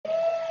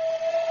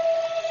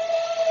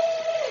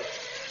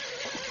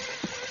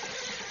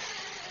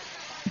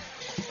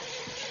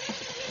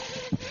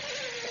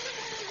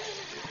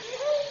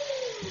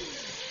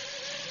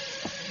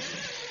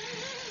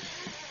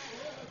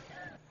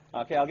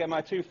Okay, I'll get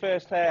my two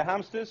first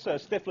hamsters, so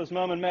Stifler's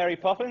mum and Mary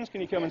Poppins. Can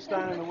you come and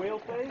stand in the wheel,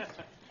 please?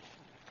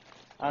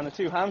 And the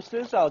two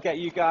hamsters, I'll get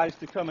you guys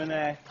to come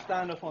and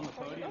stand up on the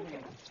podium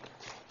here.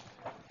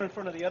 In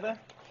front of the other.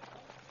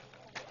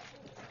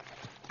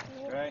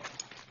 Great.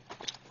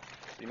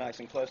 Be nice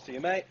and close to your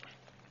mate.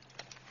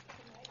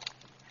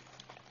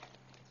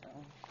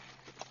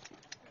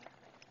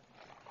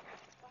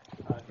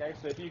 Okay,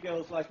 so if you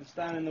girls like to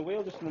stand in the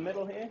wheel, just in the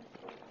middle here.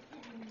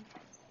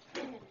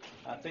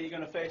 I think you're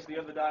going to face the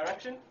other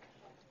direction.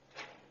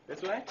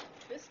 This way?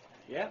 This?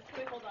 Yeah.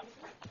 Can we hold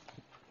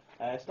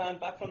on? Stand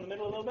back from the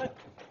middle a little bit.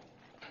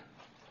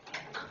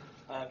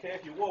 Okay,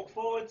 if you walk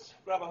forwards,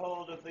 grab a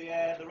hold of the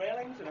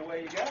railings and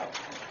away you go.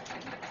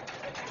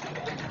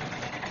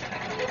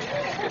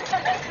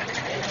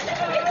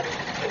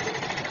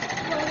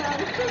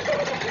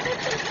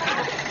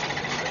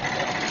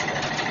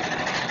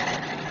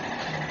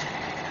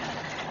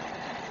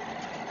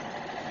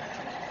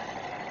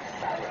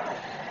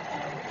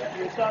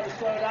 You start to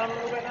slow down a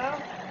little bit now.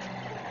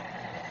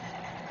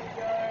 Keep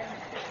going,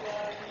 keep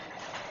going.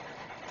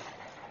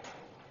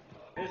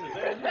 This is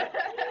it.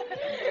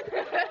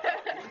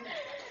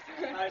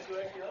 Nice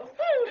work, you know.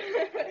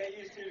 Get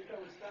used to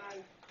come and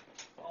stand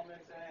on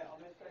this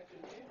section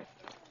here.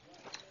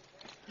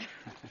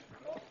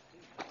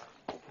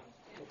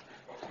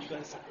 You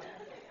guys.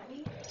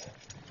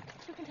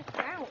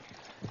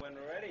 When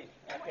we're ready.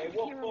 Okay,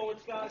 walk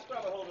forwards, guys.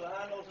 Grab a hold of the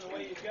handles and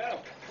away you go.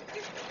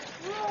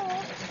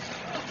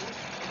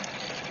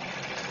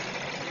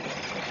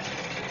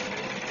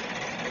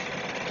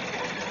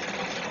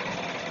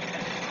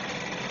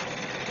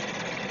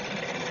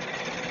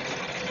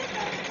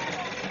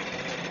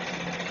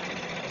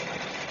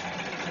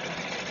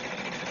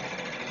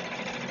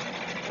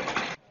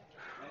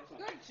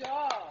 Good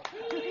job.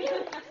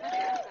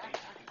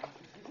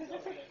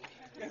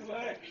 Good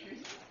work.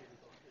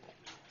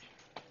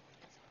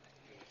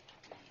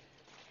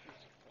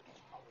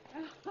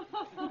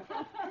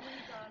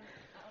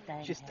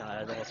 She's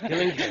tired, I was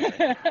killing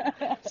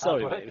her.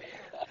 Sorry, baby.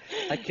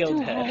 I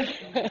killed her.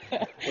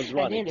 Was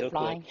running too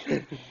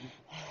quick.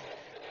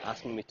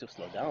 Asking me to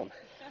slow down.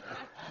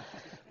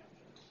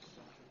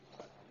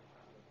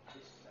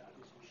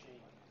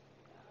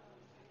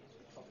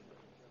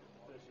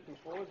 Two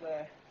forward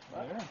there.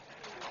 Right. Yeah.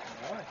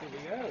 Alright, here we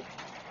go.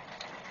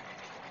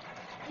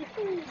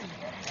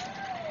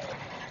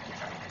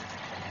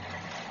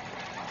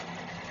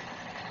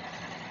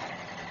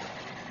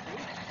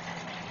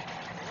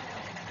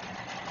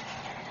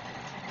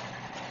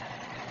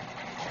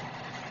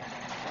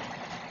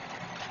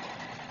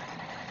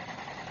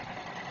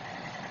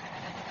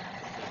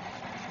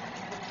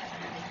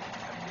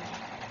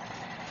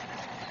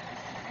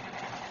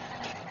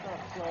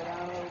 Slow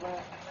down a little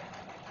bit.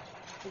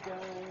 Keep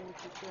going,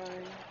 keep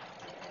going.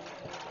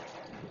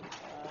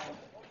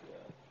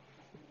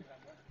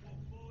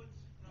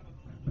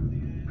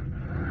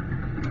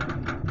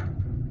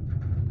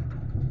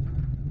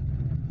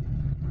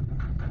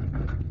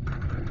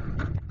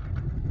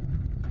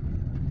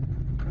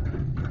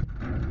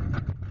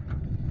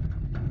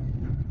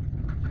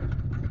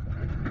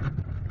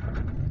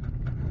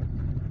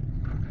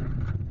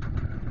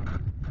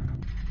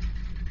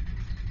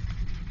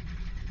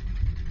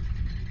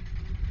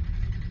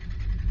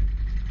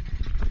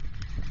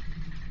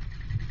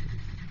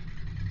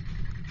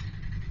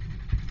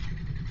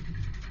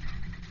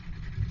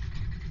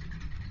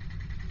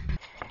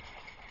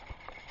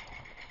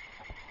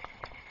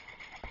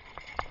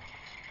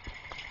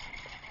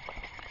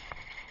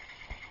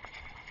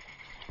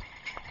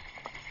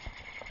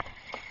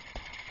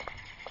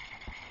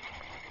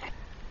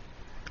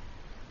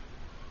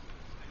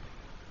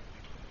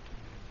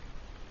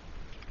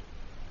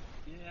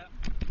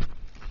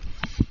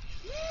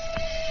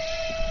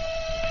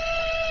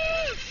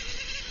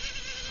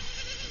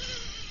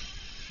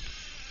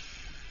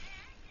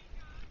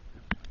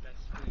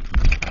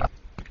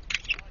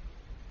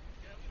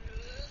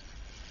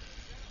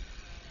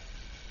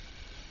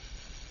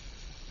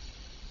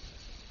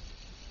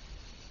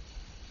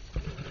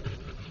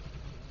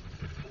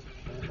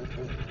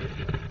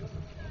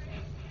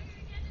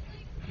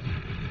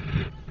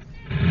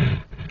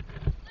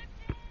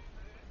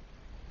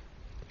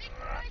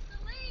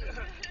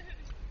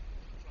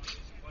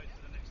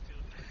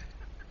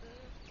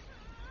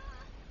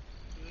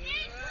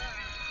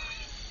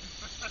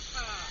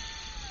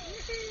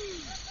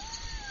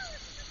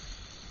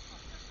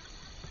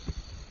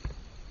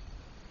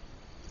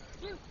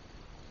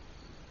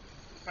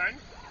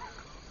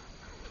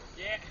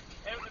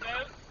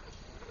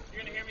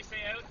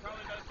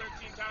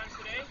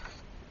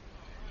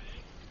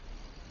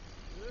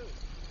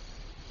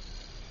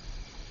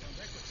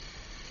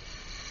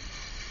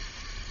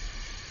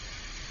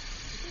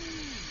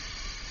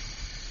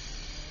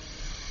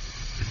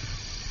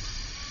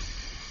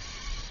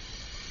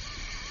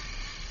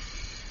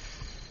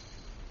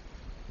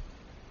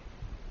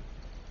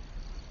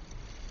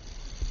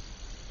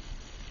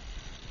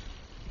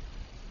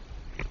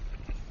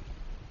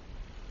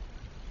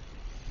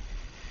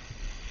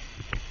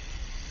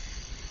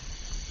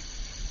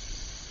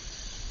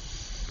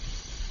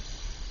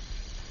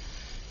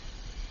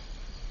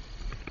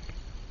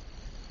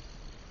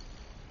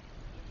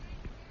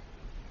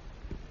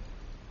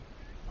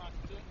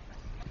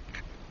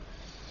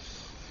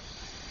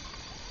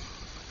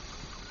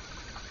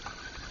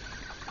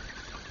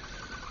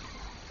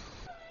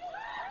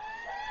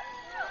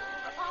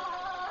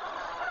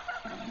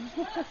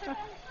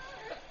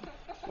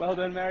 Well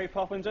done, Mary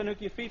Poppins.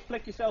 Unhook your feet,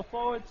 flick yourself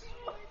forwards.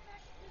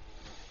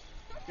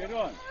 Good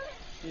one.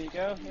 Here you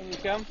go, in you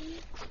come.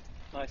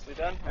 Nicely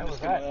done. How was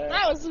that?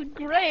 That was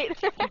great.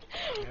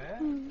 Yeah?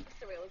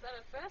 Was that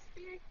a first for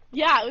you?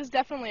 Yeah, it was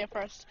definitely a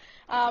first.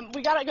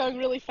 We got it going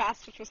really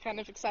fast, which was kind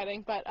of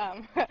exciting, but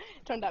it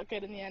turned out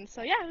good in the end.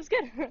 So yeah, it was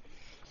good.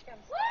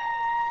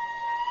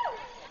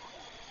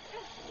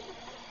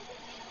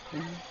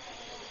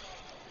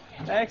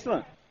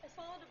 Excellent. I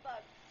swallowed a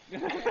bug.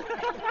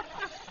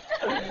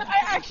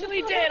 I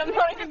actually did. I'm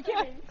not even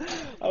kidding.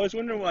 I was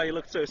wondering why you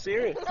looked so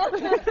serious. How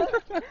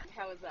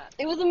was that?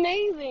 It was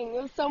amazing.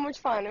 It was so much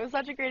fun. It was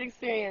such a great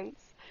experience.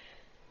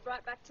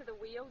 Right back to the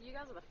wheel. You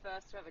guys are the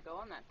first to ever go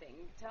on that thing.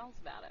 Tell us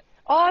about it.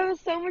 Oh, it was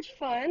so much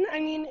fun. I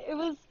mean, it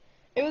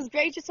was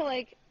great just to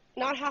like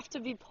not have to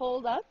be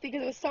pulled up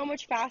because it was so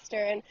much faster,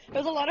 and it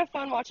was a lot of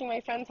fun watching my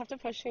friends have to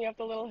push me up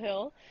the little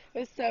hill. It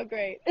was so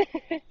great.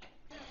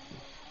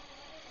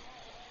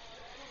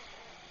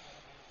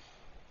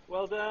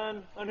 Well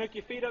done. Unhook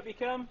your feet, up you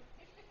come.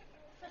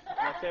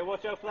 Okay,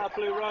 watch out for that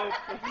blue rope.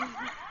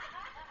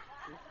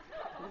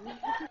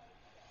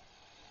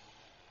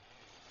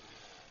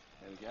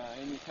 There we go,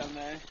 in you come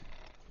there.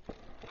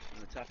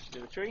 And attach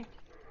to the tree.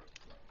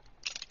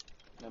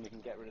 Then we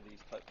can get rid of these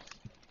clips.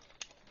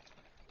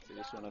 So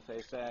this one, if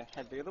they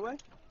head the other way.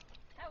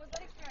 How was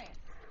that experience?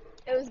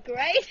 It was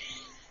great.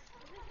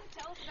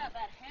 Tell us about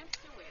that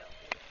hamster wheel.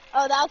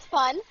 Oh, that was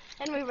fun,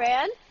 and we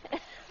ran. Was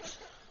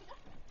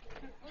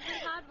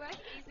it hard work?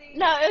 Easy?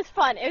 No, it was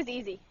fun. It was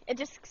easy. It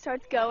just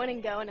starts going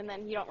and going, and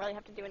then you don't really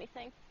have to do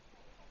anything.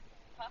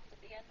 Puffed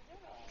at the end of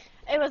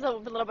it? It was a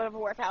little bit of a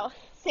workout.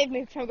 Saved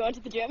me from going to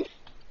the gym.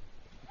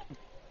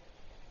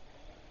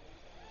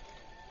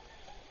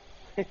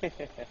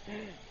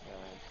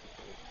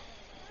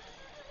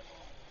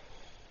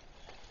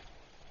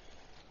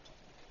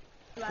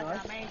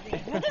 Nice.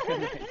 Amazing.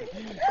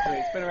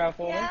 Great, spin around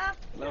for Yeah.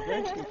 me.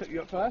 Lovely. Can we put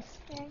you up first?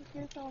 Thank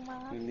you so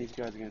much. And these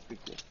guys are going to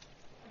speak to you.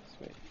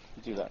 Sweet.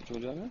 You do that. Do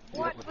you want to do that?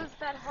 What was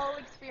that whole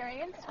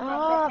experience from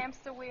Oh. the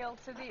hamster wheel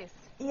to this?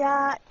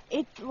 Yeah,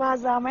 it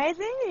was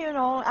amazing. You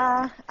know,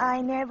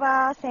 I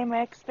never same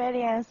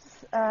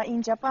experience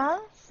in Japan,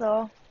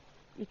 so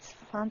it's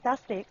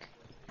fantastic.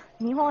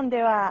 日本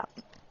では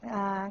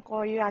こ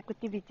ういうアク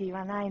ティビティ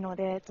はないの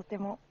でとて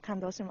も感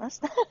動しまし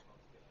た。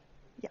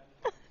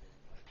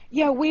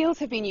Yeah, wheels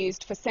have been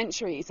used for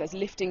centuries as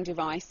lifting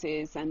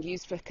devices and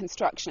used for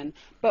construction,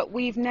 but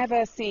we've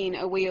never seen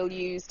a wheel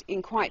used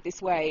in quite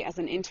this way as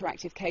an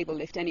interactive cable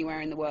lift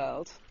anywhere in the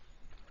world.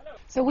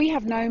 So we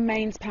have no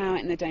mains power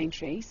in the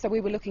Daintree, so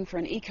we were looking for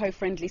an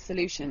eco-friendly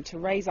solution to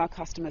raise our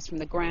customers from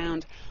the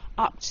ground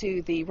up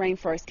to the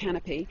rainforest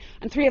canopy,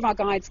 and 3 of our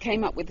guides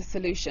came up with the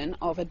solution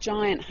of a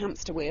giant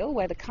hamster wheel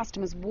where the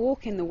customers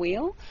walk in the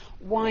wheel,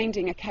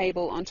 winding a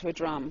cable onto a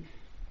drum.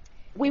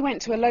 We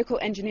went to a local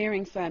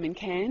engineering firm in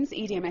Cairns,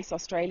 EDMS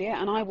Australia,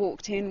 and I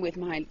walked in with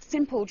my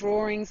simple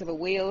drawings of a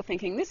wheel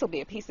thinking this will be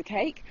a piece of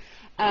cake.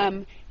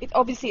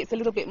 Obviously it's a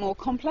little bit more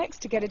complex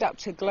to get it up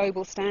to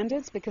global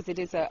standards because it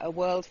is a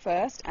world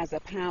first as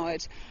a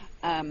powered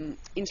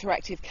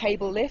interactive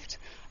cable lift,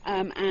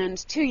 and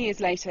 2 years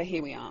later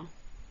here we are.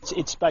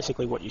 It's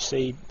basically what you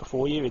see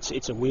before you.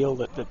 It's a wheel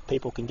that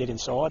people can get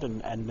inside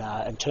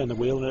and turn the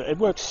wheel. It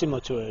works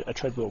similar to a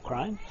treadwheel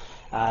crane,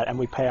 and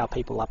we power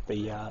people up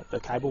the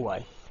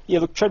cableway. Yeah,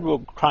 look,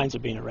 treadwheel cranes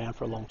have been around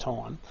for a long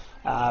time.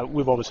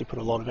 We've obviously put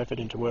a lot of effort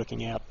into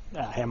working out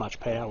how much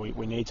power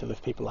we need to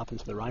lift people up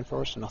into the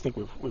rainforest, and I think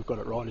we've got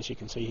it right, as you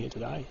can see here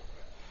today.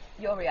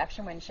 Your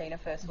reaction when Sheena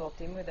first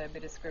walked in with a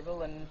bit of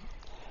scribble and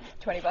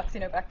 $20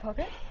 in her back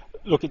pocket?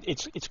 Look,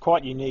 it's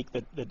quite unique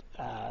that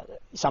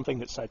something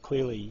that's so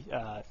clearly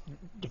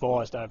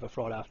devised over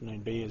Friday afternoon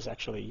beers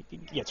actually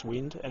gets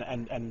wind,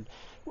 and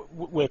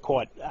we're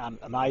quite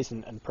amazed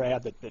and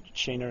proud that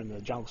Sheena and the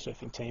jungle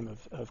surfing team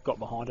have got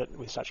behind it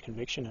with such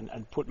conviction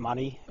and put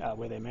money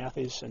where their mouth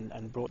is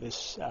and brought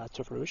this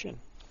to fruition.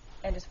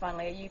 And just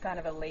finally, are you kind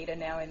of a leader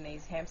now in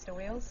these hamster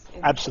wheels?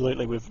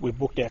 Absolutely, we've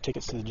booked our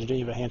tickets to the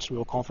Geneva Hamster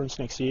Wheel Conference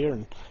next year,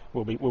 and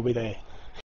we'll be there.